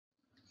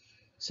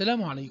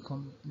Assalamu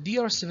alaikum,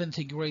 dear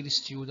 7th grade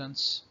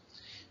students.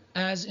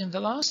 As in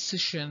the last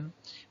session,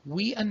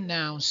 we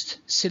announced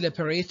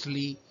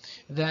celebratorily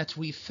that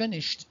we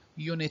finished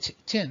Unit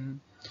 10.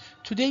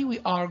 Today we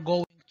are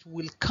going to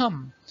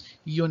welcome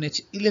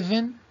Unit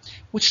 11,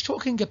 which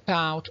talking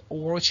about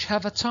or which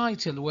have a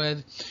title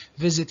with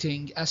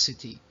visiting a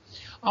city.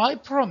 I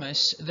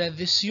promise that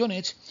this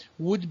unit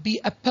would be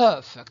a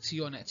perfect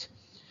unit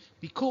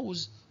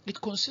because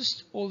it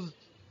consists of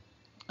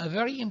a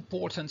very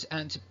important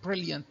and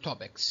brilliant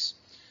topics.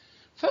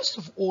 First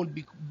of all,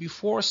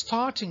 before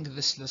starting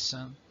this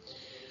lesson,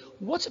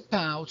 what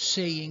about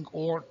saying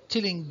or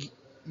telling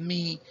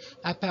me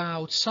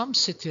about some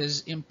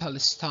cities in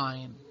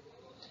Palestine?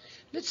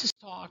 Let's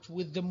start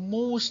with the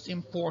most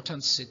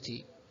important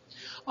city.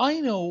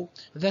 I know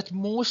that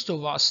most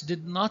of us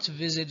did not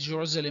visit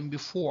Jerusalem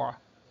before,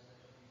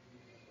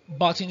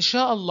 but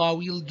inshallah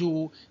we'll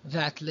do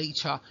that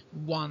later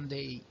one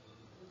day.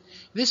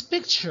 This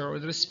picture,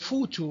 this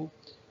photo,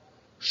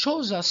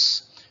 shows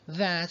us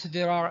that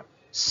there are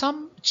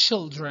some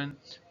children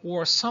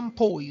or some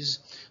boys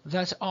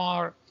that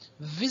are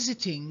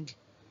visiting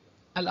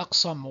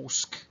Al-Aqsa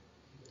Mosque.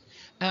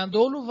 And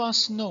all of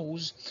us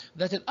knows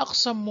that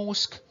Al-Aqsa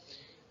Mosque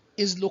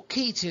is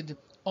located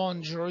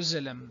on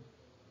Jerusalem.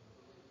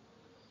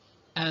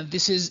 And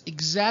this is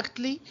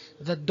exactly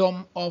the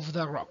Dome of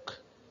the Rock.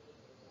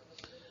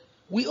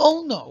 We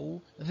all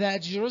know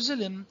that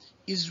Jerusalem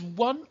is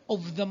one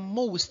of the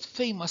most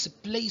famous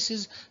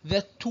places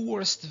that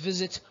tourists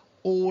visit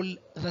all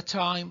the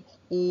time,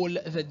 all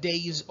the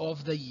days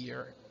of the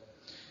year.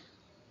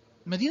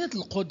 مدينة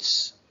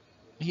القدس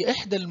هي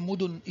إحدى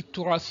المدن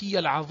التراثية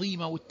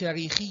العظيمة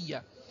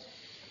والتاريخية،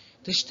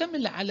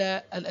 تشتمل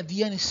على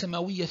الأديان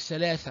السماوية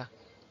الثلاثة: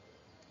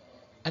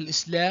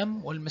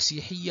 الإسلام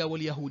والمسيحية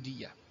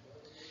واليهودية.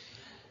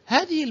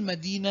 هذه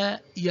المدينة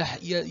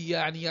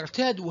يعني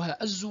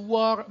يرتادها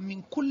الزوار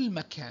من كل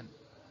مكان.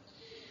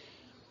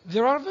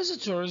 There are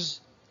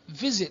visitors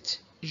visit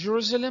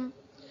Jerusalem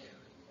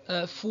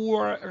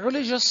for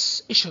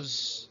religious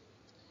issues.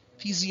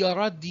 في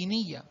زيارات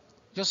دينية.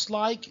 Just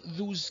like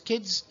those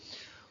kids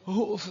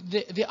who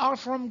they are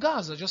from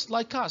Gaza, just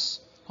like us.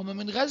 هم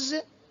من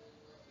غزة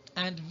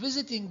and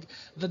visiting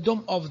the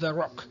Dome of the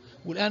Rock.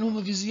 والآن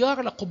هم في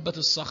زيارة لقبة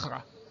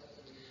الصخرة.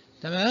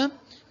 تمام؟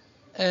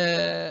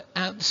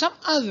 And some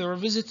other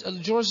visit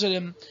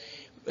Jerusalem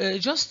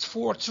just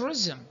for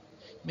tourism,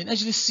 من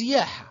أجل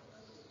السياحة.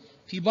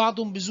 في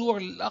بعضهم بزور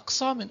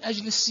الأقصى من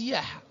أجل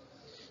السياحة,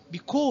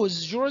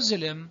 because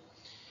Jerusalem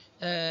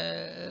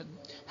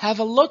have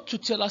a lot to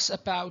tell us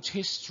about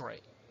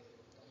history.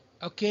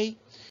 Okay,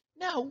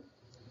 now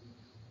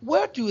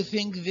where do you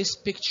think this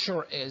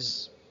picture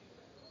is?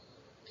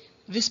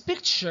 This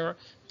picture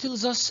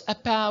tells us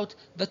about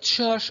the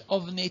Church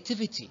of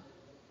Nativity.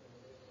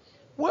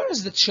 Where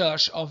is the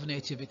Church of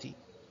Nativity?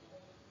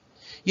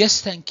 Yes,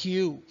 thank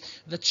you.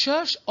 The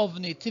Church of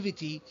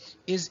Nativity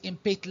is in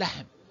بيت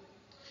لحم.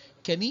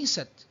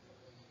 كنيسة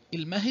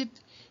المهد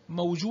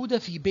موجودة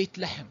في بيت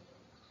لحم.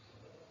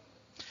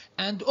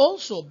 And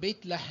also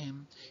بيت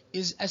لحم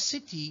is a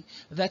city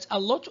that a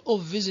lot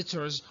of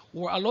visitors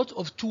or a lot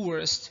of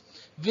tourists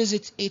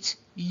visit it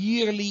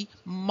yearly,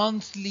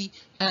 monthly,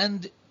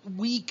 and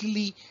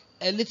weekly,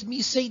 let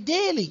me say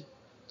daily.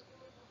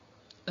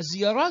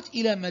 الزيارات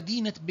إلى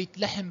مدينة بيت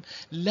لحم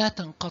لا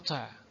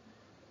تنقطع.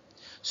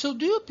 So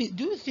do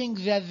you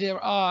think that there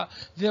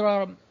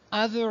are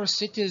other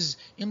cities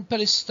in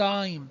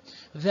Palestine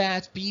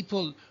that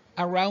people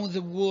around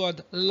the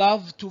world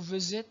love to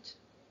visit?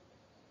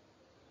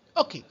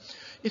 Okay,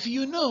 if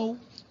you know,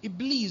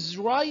 please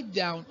write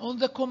down on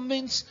the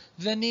comments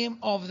the name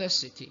of the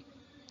city.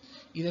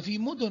 إذا في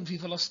مدن في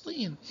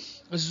فلسطين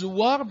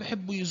الزوار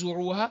بحبوا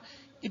يزوروها,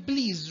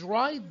 please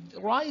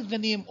write the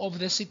name of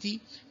the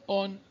city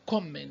on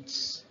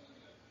comments.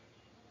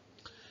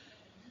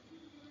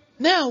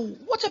 Now,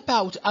 what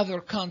about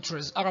other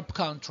countries, Arab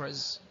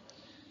countries?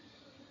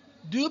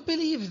 Do you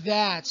believe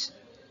that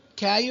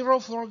Cairo,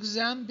 for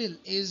example,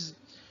 is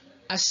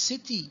a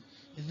city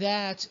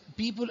that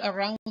people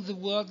around the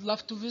world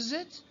love to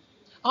visit?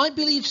 I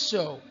believe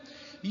so.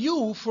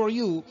 For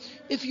you,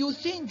 if you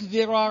think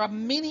there are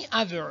many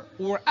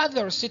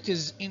other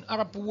cities in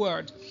Arab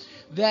world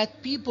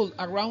that people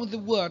around the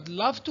world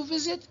love to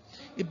visit,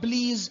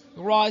 please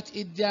write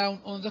it down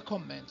on the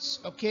comments,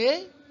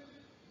 okay?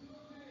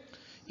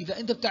 إذا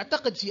أنت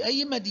بتعتقد في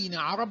أي مدينة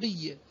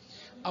عربية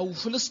أو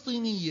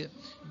فلسطينية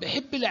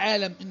بحب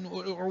العالم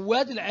إنه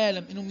رواد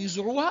العالم إنهم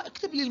يزوروها,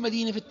 اكتب لي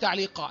المدينة في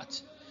التعليقات.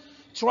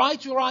 Try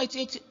to write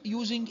it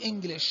using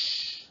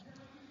English.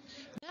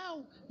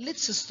 Now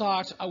let's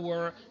start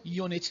our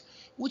unit,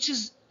 which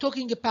is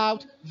talking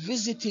about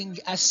visiting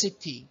a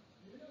city.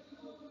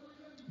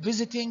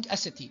 Visiting a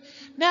city.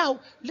 Now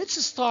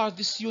let's start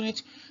this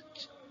unit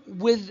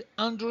with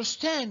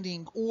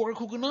understanding or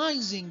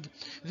recognizing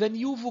the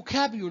new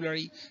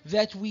vocabulary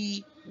that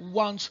we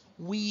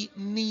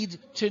need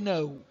to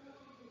know.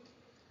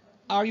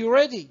 Are you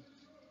ready?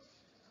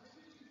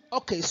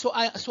 Okay, so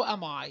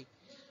am I.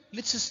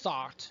 Let's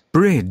start.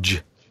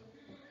 Bridge.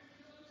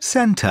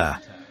 center,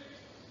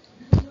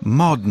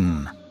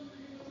 modern,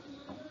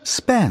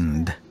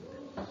 spend,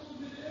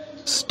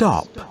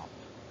 stop,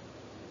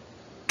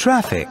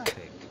 traffic,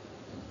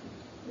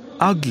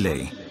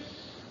 ugly,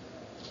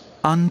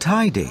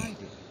 untidy,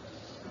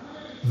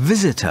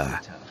 visitor.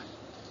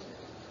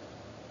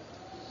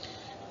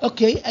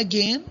 Okay,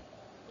 again.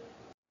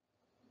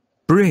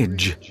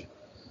 Bridge,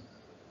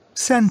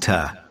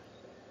 center,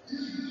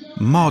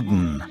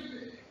 modern,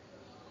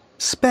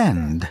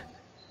 spend,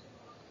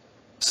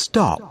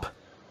 stop,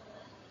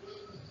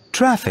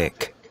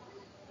 traffic,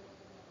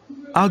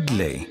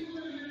 ugly,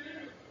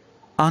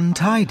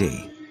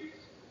 untidy,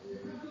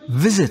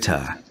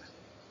 visitor.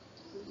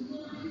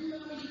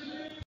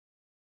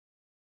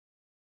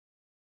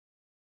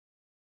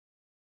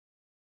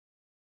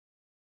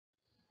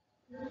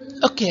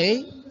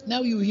 Okay,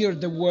 now you hear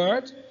the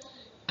word,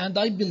 and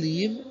I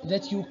believe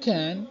that you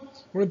can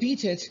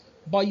repeat it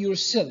by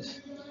yourself.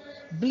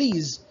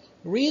 Please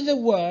read the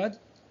word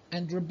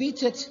and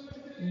repeat it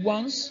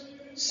once,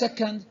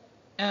 second,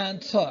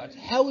 and third.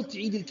 حاول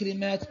تعيد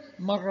الكلمات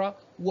مرة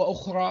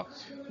وأخرى.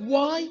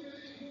 Why?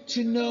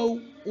 To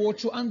know or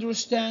to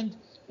understand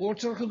or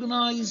to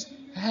recognize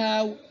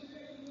how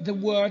the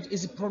word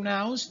is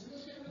pronounced,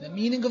 the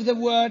meaning of the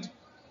word,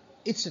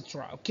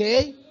 etc.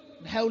 Okay?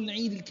 نحاول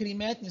نعيد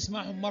الكلمات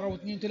نسمعهم مرة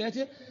واثنين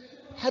وثلاثة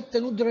حتى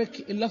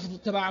ندرك اللفظ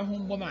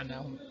تبعهم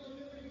ومعناهم.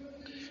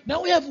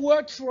 Now we have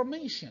word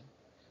formation.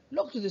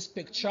 Look to this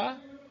picture.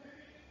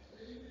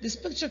 This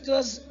picture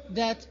tells us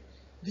that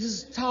this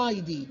is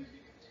tidy,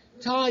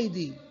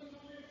 tidy,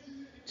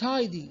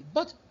 tidy.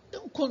 But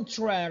on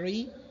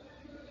contrary,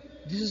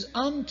 this is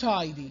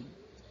untidy,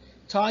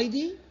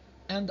 tidy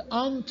and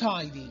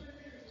untidy.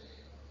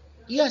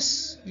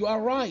 Yes, you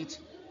are right.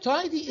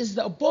 Tidy is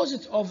the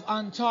opposite of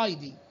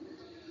untidy.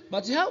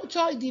 But how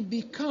tidy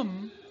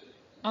become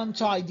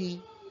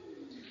untidy?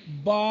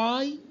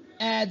 By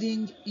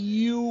adding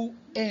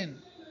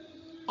un,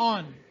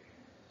 on.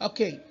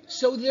 Okay,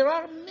 so there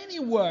are many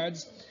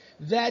words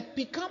that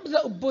become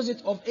the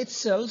opposite of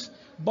itself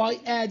by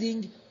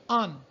adding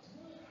on.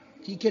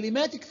 في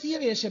كلمات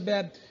كثيرة يا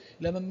شباب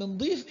لما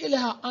بنضيف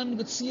إلها on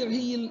بتصير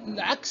هي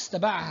العكس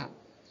تبعها.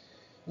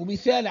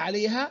 ومثال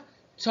عليها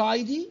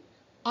tidy,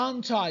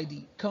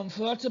 untidy,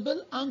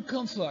 comfortable,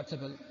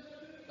 uncomfortable.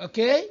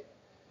 Okay?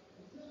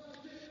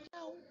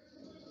 Now,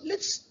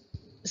 let's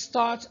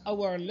start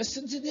our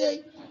lesson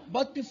today.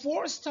 But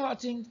before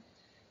starting,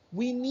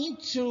 we need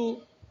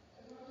to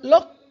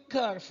look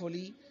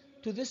carefully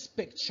to this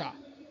picture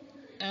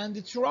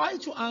and try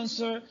to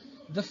answer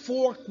the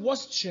 4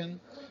 questions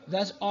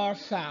that are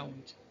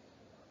found.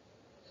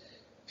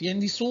 في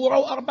عندي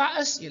صورة و4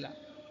 أسئلة.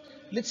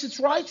 Let's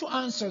try to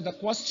answer the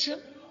question.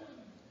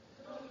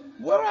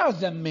 Where are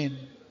the men?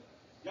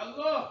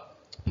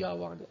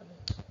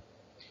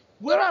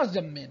 Where are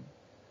the men?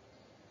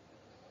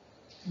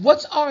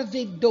 What are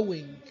they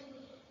doing?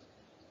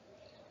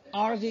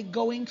 Are they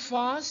going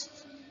fast?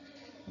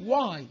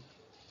 Why?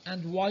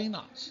 And why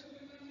not?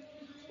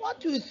 What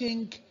do you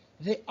think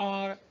they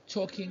are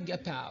talking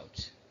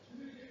about?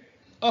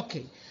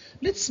 Okay,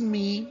 let's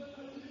me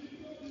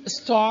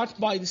start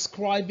by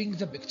describing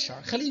the picture.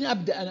 خليني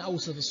أبدأ أنا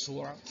أوصف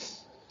الصورة.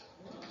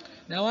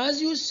 Now,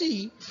 as you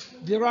see,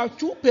 there are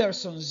 2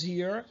 persons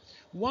here.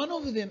 One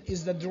of them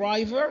is the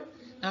driver,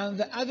 and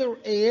the other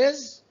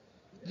is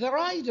the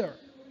rider.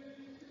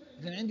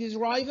 Then عندي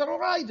driver or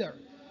rider.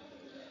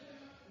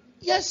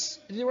 Yes,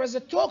 there is a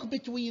talk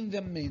between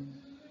the men.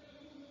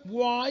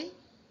 Why?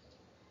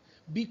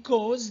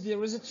 Because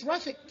there is a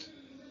traffic.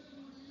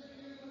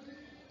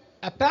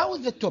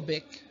 About the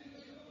topic,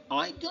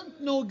 I don't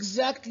know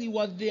exactly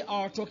what they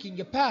are talking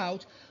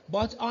about,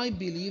 but I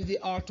believe they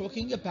are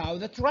talking about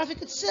the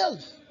traffic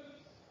itself.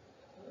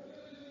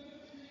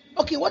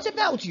 Okay, what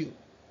about you?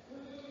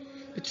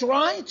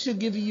 Try to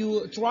give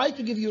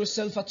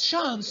yourself a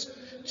chance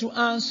to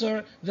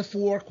answer the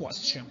 4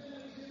 questions.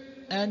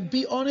 And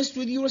be honest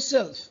with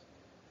yourself.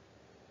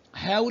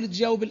 حاول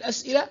تجاوب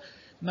الأسئلة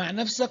مع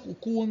نفسك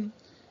وكون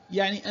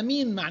يعني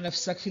أمين مع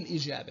نفسك في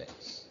الإجابة.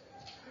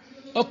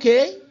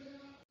 Okay?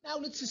 Now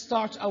let's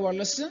start our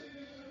lesson.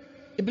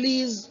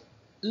 Please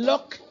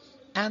look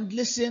and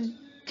listen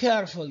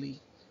carefully.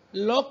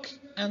 Look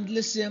and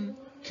listen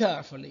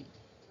carefully.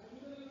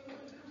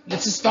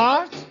 Let's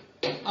start.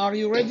 Are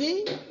you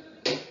ready?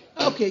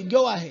 Okay,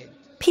 go ahead.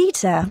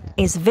 Peter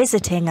is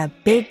visiting a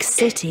big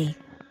city.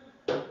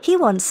 He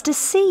wants to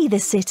see the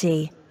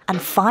city and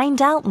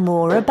find out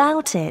more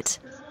about it.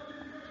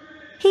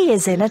 He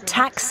is in a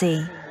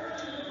taxi.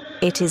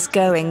 It is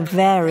going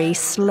very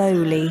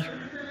slowly.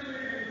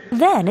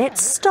 Then it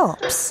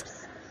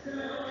stops.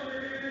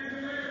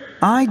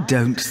 I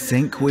don't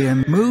think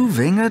we're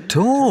moving at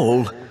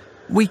all.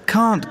 We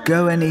can't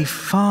go any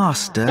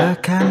faster,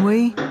 can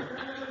we?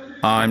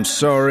 I'm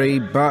sorry,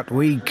 but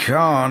we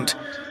can't.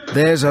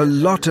 There's a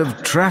lot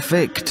of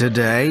traffic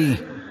today.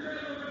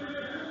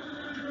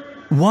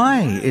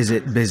 Why is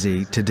it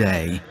busy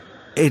today?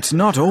 It's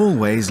not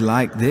always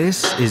like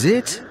this, is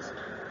it?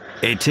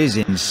 It is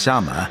in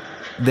summer.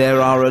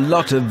 There are a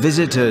lot of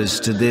visitors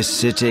to this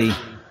city.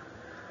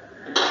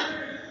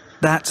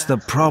 That's the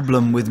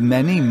problem with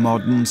many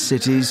modern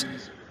cities.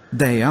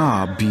 They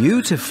are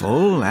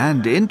beautiful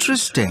and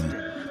interesting.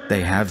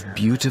 They have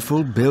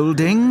beautiful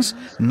buildings,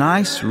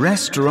 nice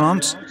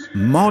restaurants,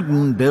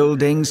 modern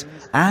buildings,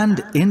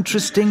 and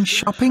interesting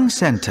shopping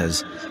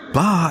centres.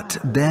 But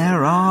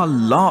there are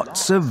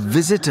lots of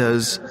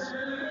visitors.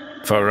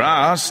 For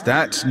us,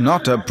 that's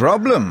not a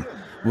problem.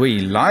 We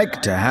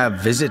like to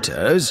have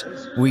visitors.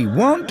 We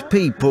want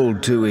people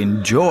to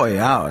enjoy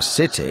our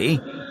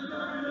city.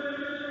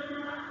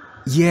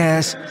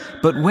 Yes,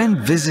 but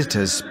when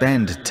visitors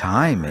spend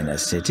time in a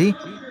city,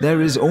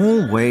 there is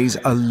always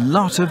a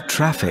lot of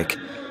traffic,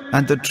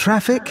 and the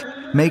traffic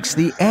makes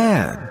the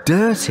air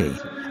dirty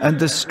and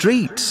the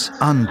streets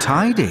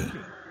untidy.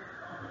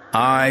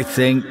 I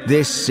think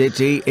this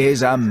city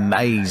is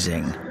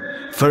amazing.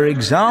 For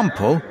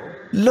example,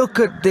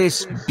 look at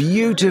this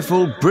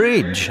beautiful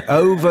bridge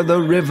over the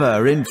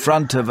river in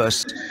front of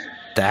us.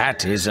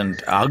 That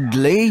isn't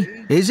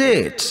ugly, is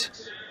it?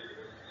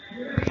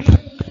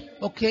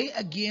 Okay,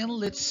 again,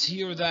 let's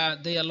hear the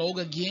dialogue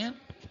again.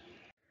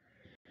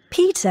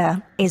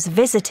 Peter is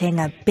visiting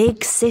a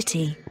big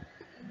city.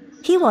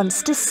 He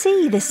wants to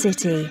see the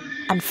city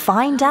and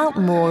find out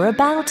more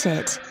about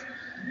it.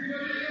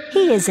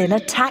 He is in a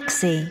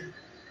taxi.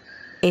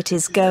 It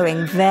is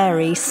going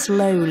very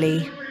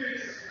slowly.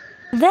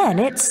 Then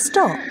it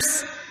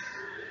stops.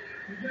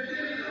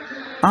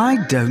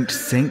 I don't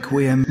think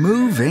we're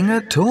moving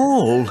at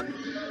all.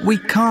 We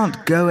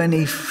can't go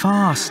any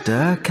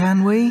faster,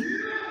 can we?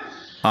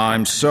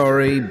 I'm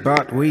sorry,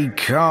 but we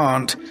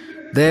can't.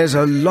 There's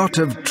a lot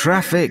of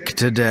traffic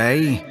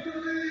today.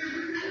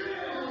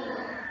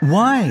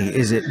 Why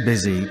is it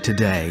busy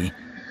today?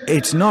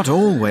 It's not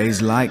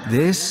always like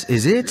this,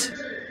 is it?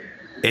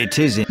 It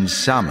is in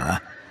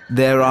summer.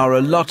 There are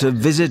a lot of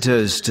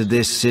visitors to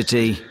this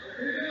city.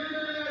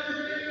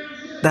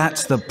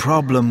 That's the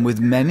problem with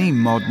many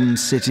modern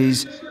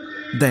cities.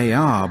 They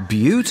are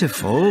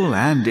beautiful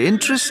and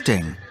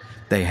interesting.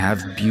 They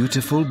have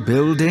beautiful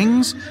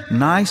buildings,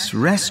 nice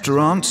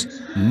restaurants,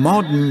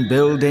 modern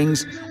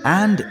buildings,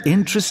 and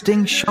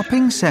interesting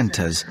shopping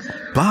centres.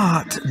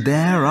 But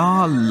there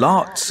are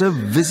lots of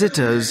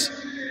visitors.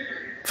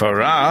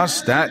 For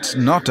us, that's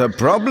not a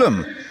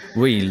problem.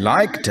 We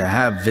like to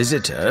have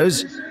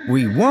visitors.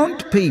 We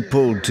want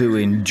people to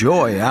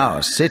enjoy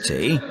our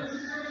city.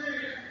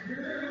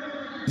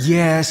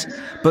 Yes,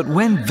 but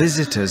when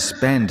visitors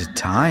spend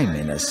time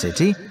in a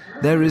city,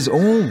 there is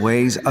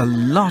always a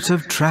lot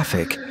of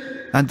traffic,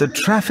 and the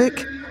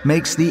traffic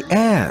makes the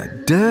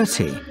air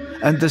dirty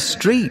and the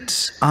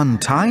streets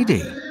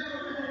untidy.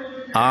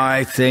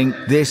 I think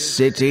this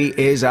city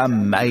is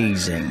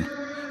amazing.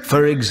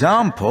 For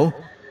example,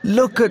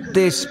 look at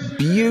this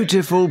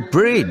beautiful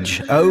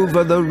bridge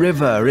over the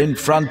river in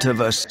front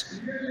of us.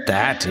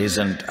 That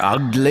isn't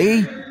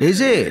ugly, is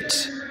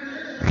it?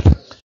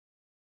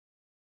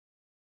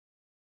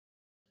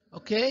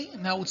 Okay,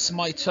 now it's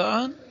my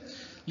turn.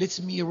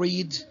 Let me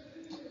read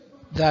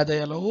the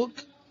dialogue.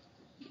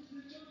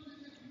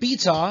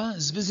 Peter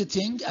is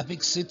visiting a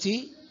big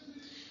city.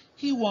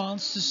 He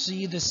wants to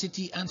see the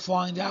city and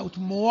find out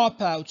more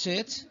about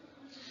it.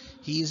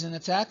 He is in a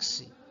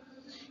taxi.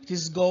 It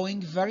is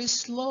going very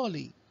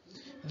slowly.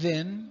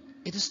 Then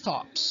it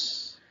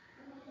stops.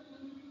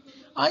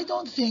 I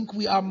don't think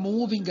we are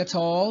moving at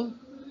all.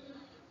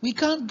 We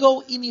can't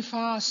go any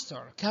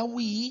faster, can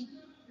we?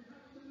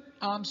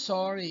 I'm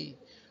sorry,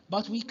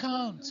 but we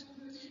can't.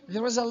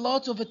 There is a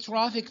lot of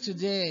traffic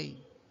today.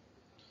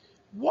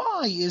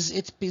 Why is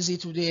it busy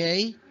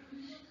today?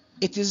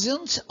 It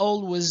isn't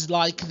always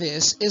like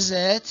this, is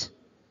it?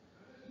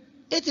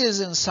 It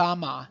is in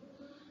summer,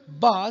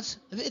 but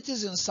it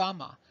is in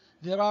summer.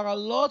 There are a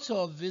lot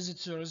of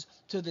visitors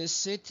to this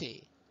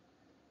city.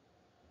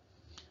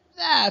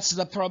 That's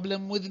the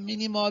problem with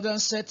many modern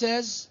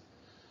cities.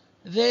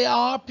 They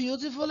are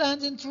beautiful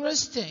and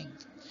interesting.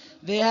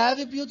 They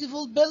have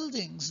beautiful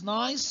buildings,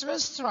 nice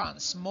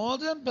restaurants,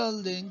 modern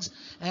buildings,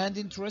 and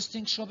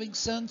interesting shopping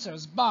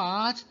centers.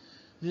 But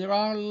there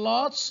are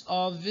lots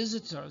of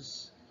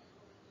visitors.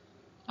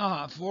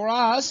 For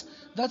us,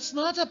 that's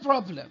not a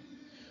problem.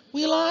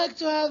 We like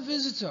to have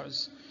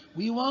visitors.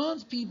 We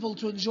want people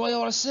to enjoy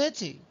our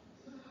city.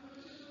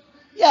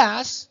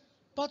 Yes,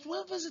 but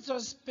when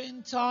visitors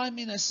spend time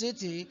in a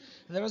city,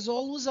 there is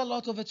always a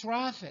lot of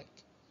traffic.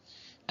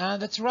 And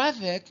the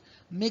traffic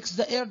makes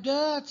the air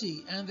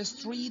dirty and the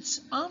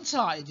streets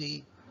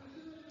untidy.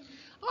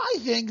 I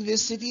think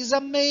this city is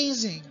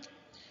amazing.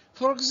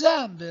 For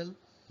example,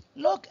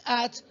 look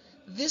at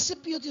this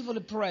beautiful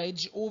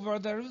bridge over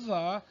the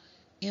river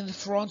in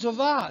front of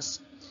us.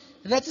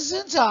 That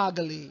isn't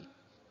ugly,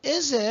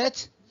 is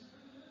it?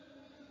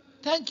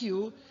 Thank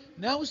you.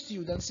 Now,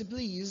 students,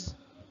 please.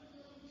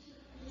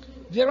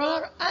 There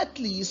are at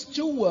least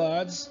 2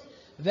 words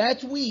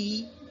that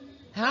we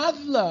have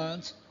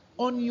learned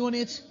on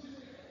Unit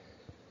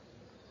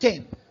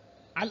 10.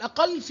 على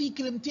الأقل في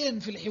كلمتين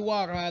في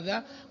الحوار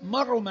هذا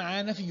مروا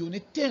معانا في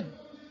Unit 10.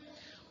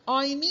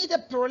 I need a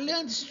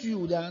brilliant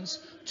students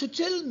to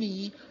tell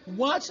me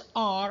what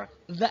are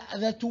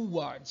the 2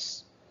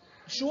 words.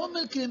 شو هم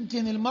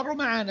الكلمتين اللي مروا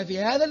معانا في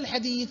هذا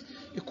الحديث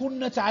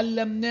كنا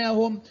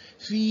تعلمناهم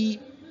في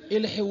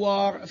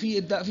الحوار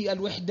في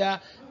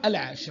الوحدة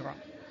العاشرة.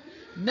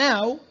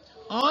 Now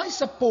I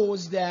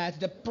suppose that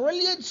the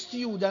brilliant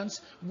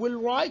students will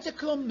write a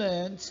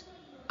comment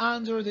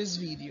under this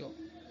video.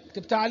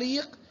 اكتب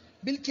تعليق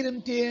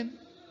بالكلمتين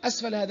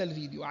أسفل هذا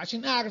الفيديو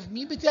عشان أعرف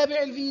مين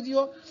بتابع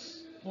الفيديو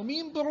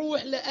ومين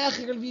بروح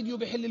لآخر الفيديو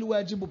بحل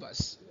الواجب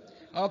وبس.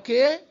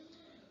 Okay?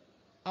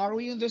 Are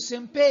we on the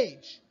same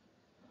page?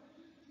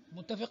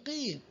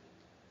 متفقين؟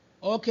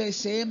 Okay,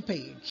 same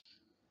page.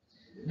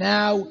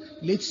 Now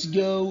let's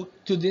go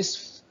to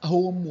this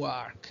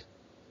homework.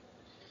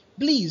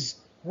 Please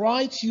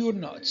write your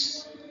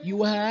notes.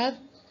 You have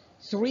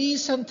 3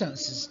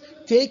 sentences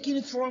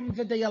taken from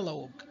the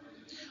dialogue.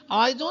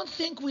 I don't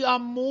think we are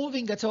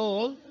moving at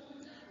all.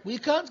 We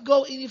can't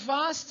go any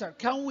faster,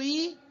 can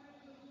we?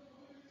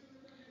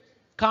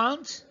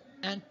 Can't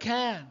and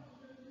can.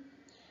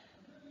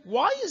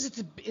 Why is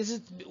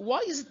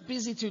it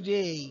busy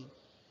today?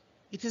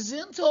 It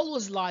isn't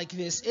always like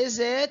this, is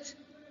it?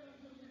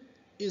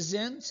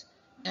 Isn't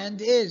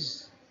and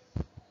is.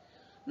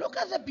 Look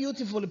at the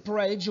beautiful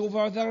bridge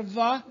over there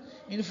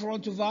in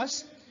front of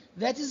us.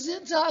 That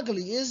isn't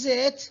ugly, is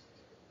it?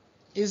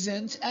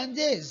 Isn't and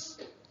is.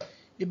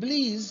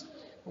 Please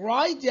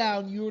write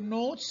down your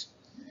notes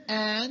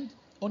and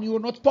on your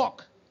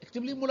notebook.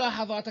 اكتب لي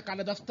ملاحظاتك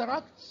على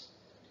دفترك.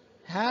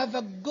 Have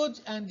a good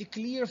and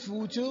clear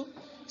photo.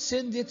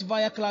 Send it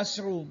via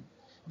classroom.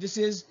 This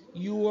is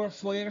your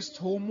first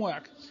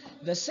homework.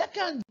 The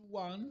second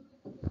one,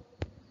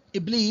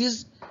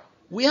 please,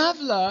 we have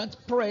learned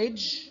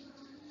bridge,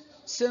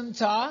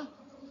 center,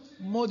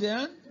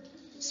 modern,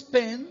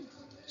 spin,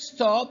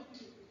 stop,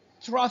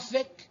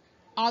 traffic,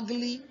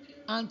 ugly,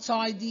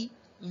 untidy,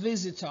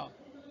 visitor.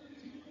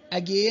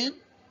 Again,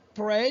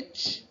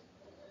 bridge,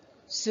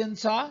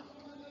 center,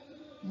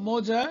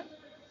 modern,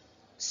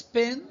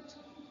 spin,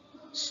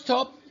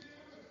 stop,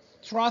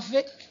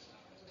 traffic,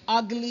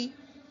 ugly,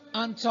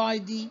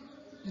 untidy,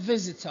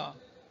 visitor.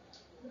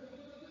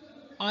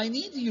 I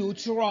need you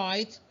to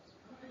write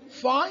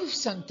 5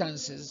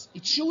 sentences.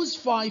 Choose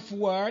 5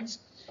 words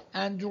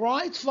and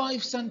write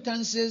 5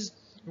 sentences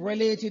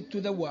related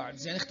to the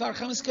words. يعني اختار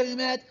 5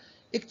 كلمات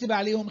اكتب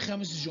عليهم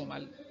 5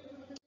 جمل.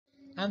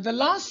 And the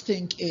last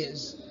thing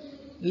is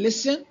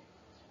listen,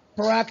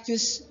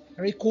 practice,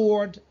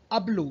 record,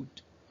 upload.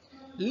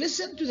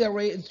 Listen to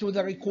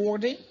the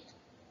recording.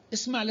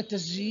 اسمع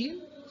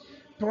للتسجيل.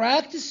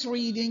 Practice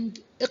reading.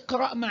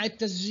 اقرأ مع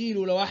التسجيل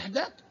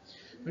لوحدك.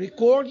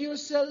 Record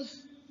yourself.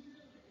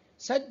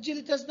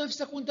 سجل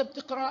نفسك وانت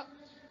بتقرأ.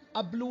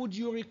 Upload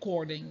your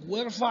recording.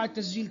 وارفع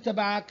التسجيل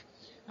تبعك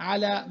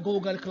على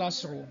Google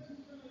Classroom.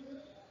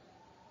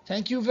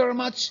 Thank you very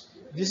much.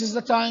 This is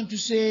the time to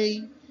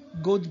say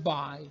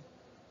goodbye.